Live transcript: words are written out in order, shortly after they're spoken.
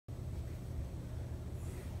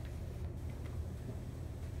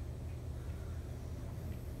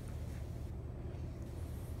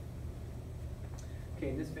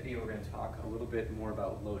in this video we're going to talk a little bit more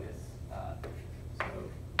about LoTUS. So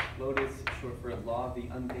LoTUS, short for Law of the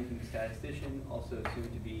Unthinking Statistician, also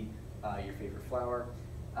soon to be your favorite flower.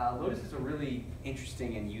 LoTUS is a really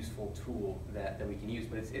interesting and useful tool that we can use,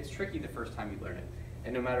 but it's tricky the first time you learn it.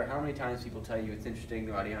 And no matter how many times people tell you it's interesting,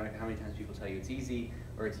 no matter how many times people tell you it's easy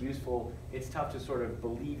or it's useful, it's tough to sort of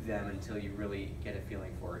believe them until you really get a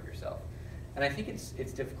feeling for it yourself. And I think it's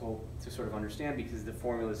difficult to sort of understand because the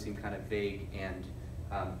formulas seem kind of vague and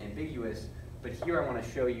ambiguous. But here I want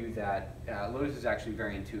to show you that LoTUS is actually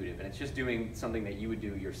very intuitive, and it's just doing something that you would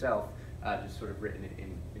do yourself, just sort of written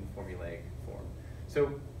in formulaic form. So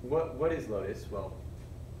what is LoTUS? Well,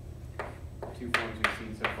 two forms we've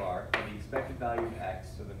seen so far are the expected value of x,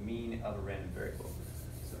 so the mean of a random variable.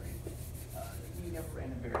 Sorry, the mean of a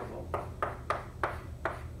random variable.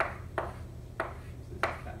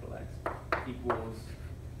 Equals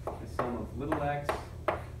the sum of little x,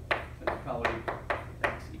 so the probability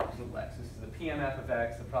x equals little x. This is the PMF of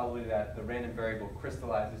x, the probability that the random variable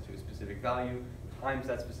crystallizes to a specific value, times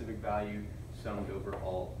that specific value, summed over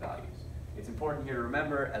all values. It's important here to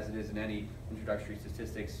remember, as it is in any introductory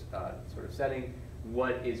statistics sort of setting,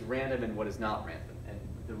 what is random and what is not random. And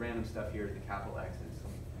the random stuff here is the capital X, and so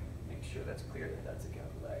make sure that's clear that that's a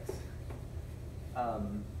capital X.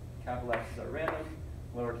 Capital X is our random.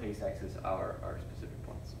 Lowercase x is our specific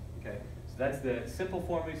points. Okay, so that's the simple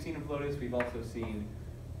form we've seen of LoTUS. We've also seen,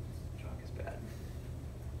 chalk is bad.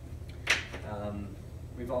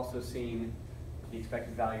 We've also seen the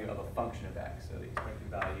expected value of a function of x. So the expected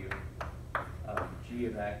value of g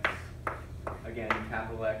of x, again,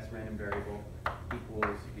 capital X, random variable,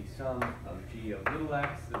 equals the sum of g of little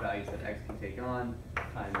x, the values that x can take on,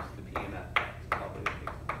 times the PMF of x, probably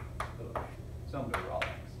takes on. So summed over all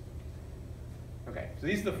x. Okay, so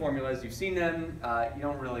these are the formulas. You've seen them. You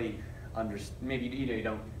don't really understand. Maybe you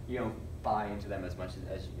don't buy into them as much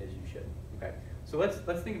as you should. Okay, so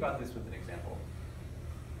let's think about this with an example.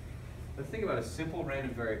 Let's think about a simple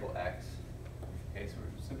random variable x. Okay, so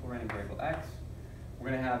we're simple random variable x. We're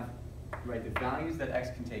going to have the values that x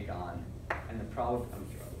can take on, and the probability. I'm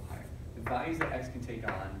sure a little higher. The values that x can take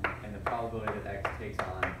on, and the probability that x takes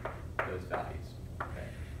on those values. Okay,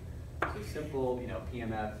 so simple,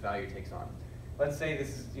 PMF value takes on. Let's say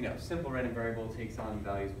this is, simple random variable takes on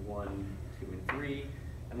values 1, 2, and 3,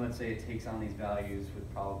 and let's say it takes on these values with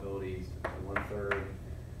probabilities 1/3,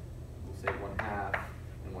 we'll say 1/2,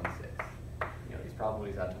 and 1/6. These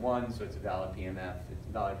probabilities add to 1, so it's a valid PMF, it's a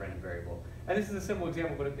valid random variable. And this is a simple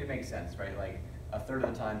example, but it makes sense, right? Like a third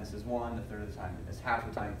of the time this is 1, a third of the time it's half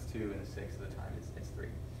the time it's 2, and a sixth of the time it's 3.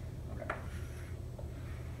 Okay.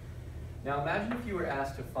 Now imagine if you were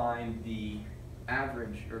asked to find the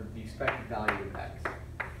average or the expected value of x,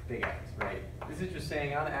 big X, right? This is just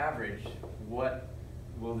saying on average, what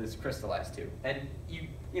will this crystallize to? And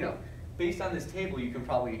based on this table, you can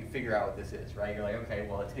probably figure out what this is, right? You're like, okay,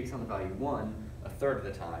 well, it takes on the value 1 a third of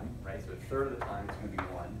the time, right? So a third of the time it's going to be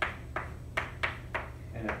 1,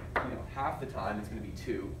 and half the time it's going to be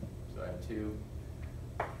 2. So I have 2,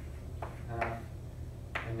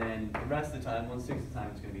 and then the rest of the time, 1/6 of the time,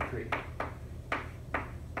 it's going to be 3.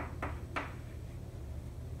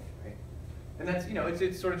 And that's,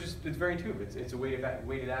 it's sort of just, it's very intuitive. It's a weighted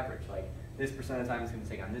average. Like this percent of the time it's going to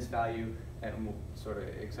take on this value, and we'll sort of,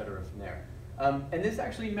 et cetera, from there. And this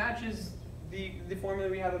actually matches the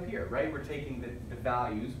formula we have up here, right? We're taking the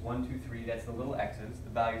values, 1, 2, 3, that's the little x's,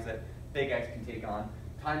 the values that big X can take on,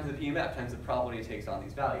 times the PMF, times the probability it takes on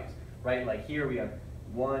these values, right? Like here we have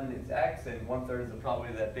 1 is x, and 1/3 is the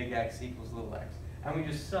probability that big X equals little x. And we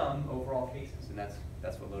just sum over all cases, and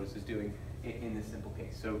that's what LoTUS is doing in this simple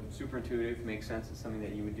case. So super intuitive, makes sense. It's something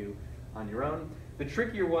that you would do on your own. The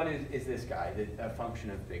trickier one is this guy, a function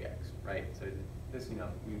of big X, right? So this,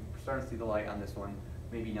 we're starting to see the light on this one,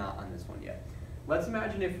 maybe not on this one yet. Let's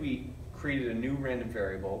imagine if we created a new random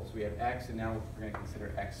variable. So we have x, and now we're going to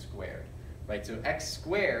consider x squared, right? So x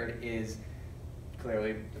squared is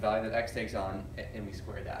clearly the value that x takes on, and we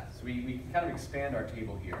square that. So we can kind of expand our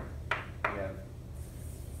table here. We have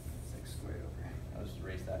 6 squared over here. I'll just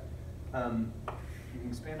erase that. We can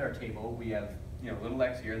expand our table. We have little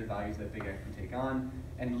x here, the values that big X can take on,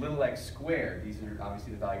 and little x squared. These are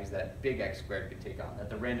obviously the values that big X squared can take on, that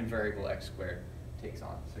the random variable x squared takes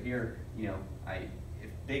on. So here, if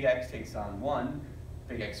big X takes on 1,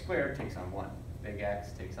 big X squared takes on 1. Big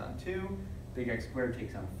X takes on 2, big X squared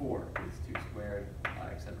takes on 4. It's 2 squared,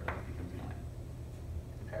 etc. That becomes 9.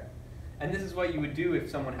 Okay. And this is what you would do if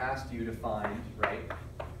someone asked you to find, right?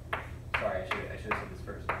 Sorry, I should have said this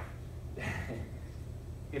first.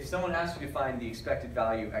 If someone asks you to find the expected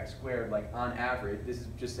value x squared, like on average, this is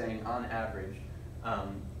just saying on average,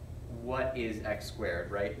 what is x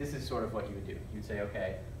squared, right? This is sort of what you would do. You'd say,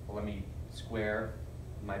 okay, well, let me square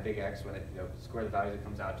my big X when it, square the values it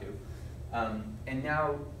comes out to. And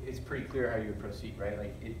now it's pretty clear how you would proceed, right?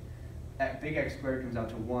 Like big X squared comes out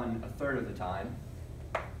to 1/3 of the time.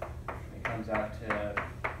 It comes out to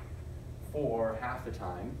 4 half the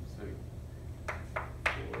time. So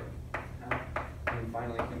 4 half. And then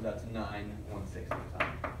finally it comes out to 9 1/6 of the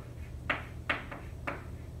time.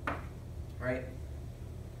 Right?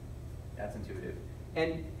 That's intuitive.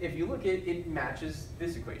 And if you look at it, it matches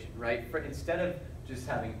this equation, right? Instead of just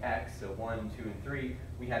having x, so 1, 2, and 3,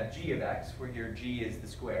 we have g of x, where here g is the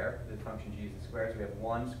square, the function g is the square, so we have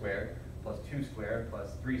 1 squared plus 2 squared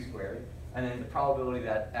plus 3 squared, and then the probability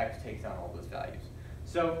that x takes down all those values.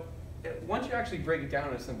 So once you actually break it down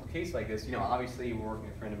in a simple case like this, obviously we're working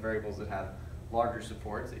with random variables that have larger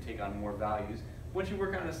supports, they take on more values. Once you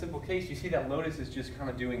work on a simple case, you see that LoTUS is just kind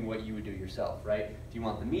of doing what you would do yourself, right? If you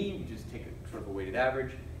want the mean, you just take a sort of a weighted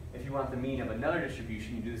average. If you want the mean of another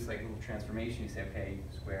distribution, you do this like little transformation. You say, okay,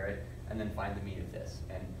 square it, and then find the mean of this.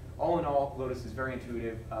 And all in all, LoTUS is very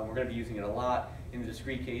intuitive. We're going to be using it a lot in the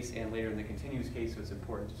discrete case and later in the continuous case, so it's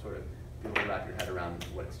important to sort of be able to wrap your head around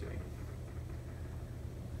what it's doing.